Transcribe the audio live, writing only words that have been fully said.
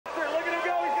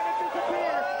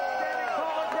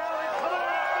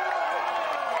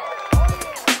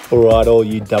All right, all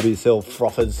you WSL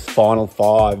frothers, Final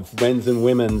 5, men's and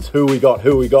women's. Who we got?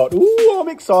 Ooh, I'm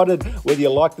excited. Whether you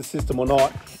like the system or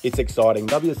not, it's exciting.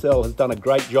 WSL has done a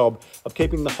great job of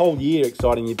keeping the whole year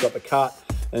exciting. You've got the cut,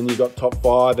 and you've got top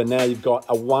 5, and now you've got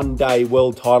a one-day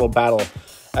world title battle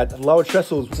at Lower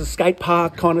Trestles. It's a skate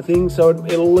park kind of thing, so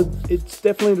it's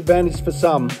definitely an advantage for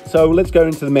some. So let's go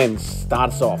into the men's. Start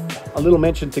us off. A little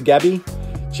mention to Gabby,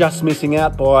 just missing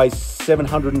out by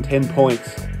 710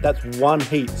 points. That's one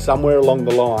heat somewhere along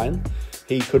the line.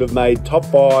 He could have made top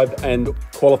 5 and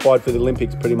qualified for the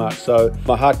Olympics pretty much. So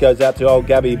my heart goes out to old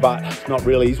Gabby, but not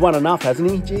really. He's won enough, hasn't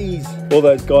he? Jeez. All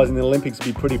those guys in the Olympics would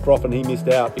be pretty frothing. He missed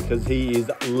out because he is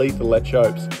lethal at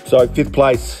chopes. So 5th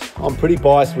place. I'm pretty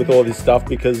biased with all this stuff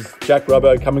because Jack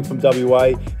Robbo, coming from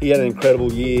WA, he had an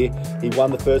incredible year. He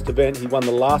won the first event. He won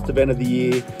the last event of the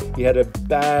year. He had a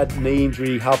bad knee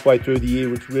injury halfway through the year,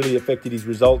 which really affected his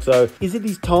results. So is it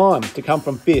his time to come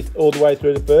from 5th all the way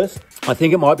through to 1st? I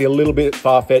think it might be a little bit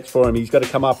far-fetched for him. He's got to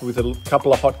come up with a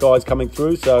couple of hot guys coming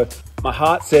through. So my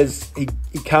heart says he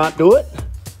can't do it,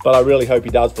 but I really hope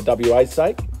he does for WA's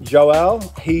sake. Joel,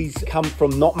 he's come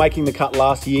from not making the cut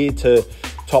last year to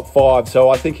top 5. So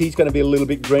I think he's going to be a little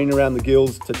bit green around the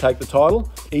gills to take the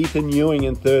title. Ethan Ewing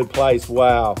in 3rd place.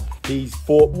 Wow. He's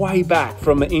fought way back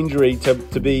from an injury to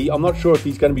be, I'm not sure if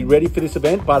he's going to be ready for this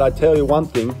event, but I tell you one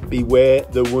thing, beware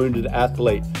the wounded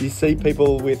athlete. You see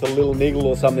people with a little niggle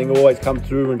or something always come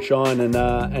through and shine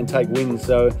and take wins.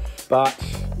 So, but,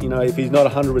 you know, if he's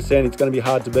not 100%, it's going to be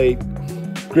hard to beat.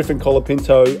 Griffin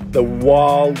Colapinto, the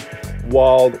wild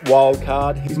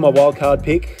card. He's my wild card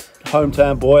pick.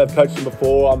 Hometown boy, I've coached him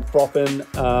before. I'm frothing.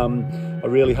 I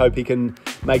really hope he can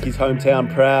make his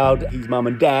hometown proud. His mum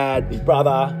and dad, his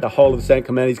brother, the whole of the St.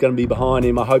 Clemente is going to be behind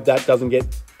him. I hope that doesn't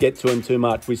get to him too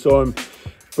much. We saw him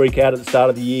freak out at the start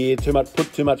of the year,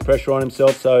 put too much pressure on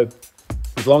himself. So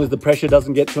as long as the pressure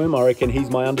doesn't get to him, I reckon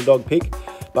he's my underdog pick.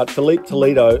 But Philippe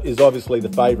Toledo is obviously the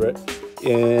favourite.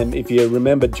 If you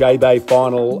remember J-Bay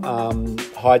final,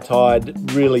 high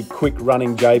tide, really quick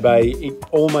running J-Bay,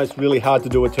 almost really hard to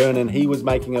do a turn, and he was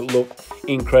making it look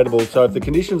incredible. So if the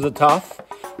conditions are tough,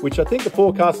 which I think the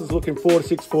forecast is looking 4 to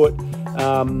 6 foot,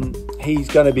 he's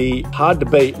going to be hard to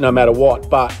beat no matter what.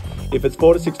 But if it's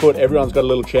 4 to 6 foot, everyone's got a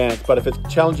little chance. But if it's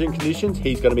challenging conditions,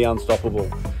 he's going to be unstoppable.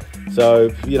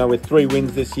 So, you know, with 3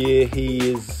 wins this year,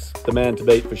 he is the man to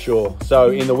beat for sure.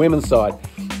 So in the women's side,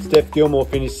 Steph Gilmore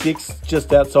finished 6th,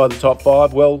 just outside the top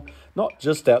 5. Well, not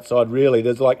just outside really.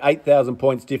 There's like 8,000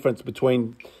 points difference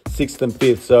between 6th and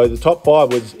 5th. So the top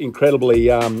 5 was incredibly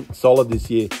solid this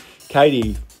year.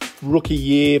 Katie, rookie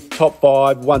year, top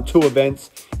 5, won 2 events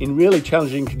in really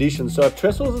challenging conditions. So if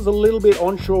Trestles is a little bit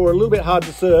onshore, a little bit hard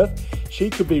to surf, she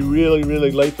could be really,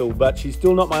 really lethal. But she's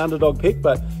still not my underdog pick,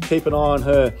 but keep an eye on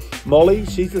her. Molly,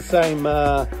 she's the same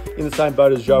in the same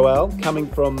boat as Joelle, coming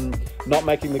from not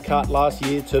making the cut last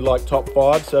year to like top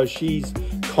 5. So she's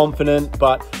confident,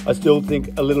 but I still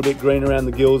think a little bit green around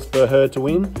the gills for her to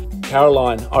win.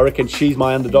 Caroline, I reckon she's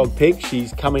my underdog pick.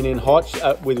 She's coming in hot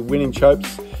with winning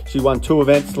chopes. She won 2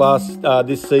 events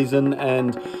this season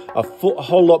and a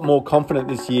whole lot more confident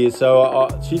this year. So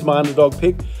she's my underdog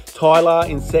pick. Tyler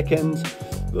in 2nd.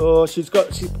 Oh, she's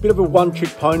a bit of a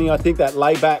one-trick pony. I think that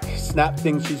layback snap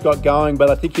thing she's got going, but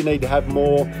I think you need to have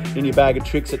more in your bag of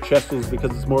tricks at Trestles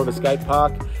because it's more of a skate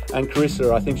park. And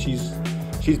Carissa, I think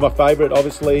she's my favourite,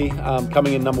 obviously,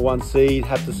 coming in number 1 seed.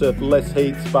 Had to surf less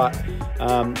heats, but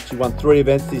she won 3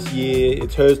 events this year.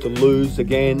 It's hers to lose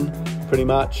again, pretty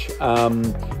much.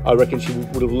 I reckon she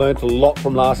would have learnt a lot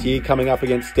from last year, coming up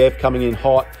against Steph, coming in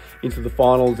hot into the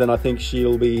finals, and I think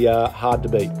she'll be hard to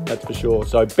beat, that's for sure.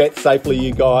 So bet safely,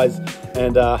 you guys,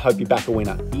 and hope you back a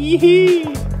winner. Yee-hee!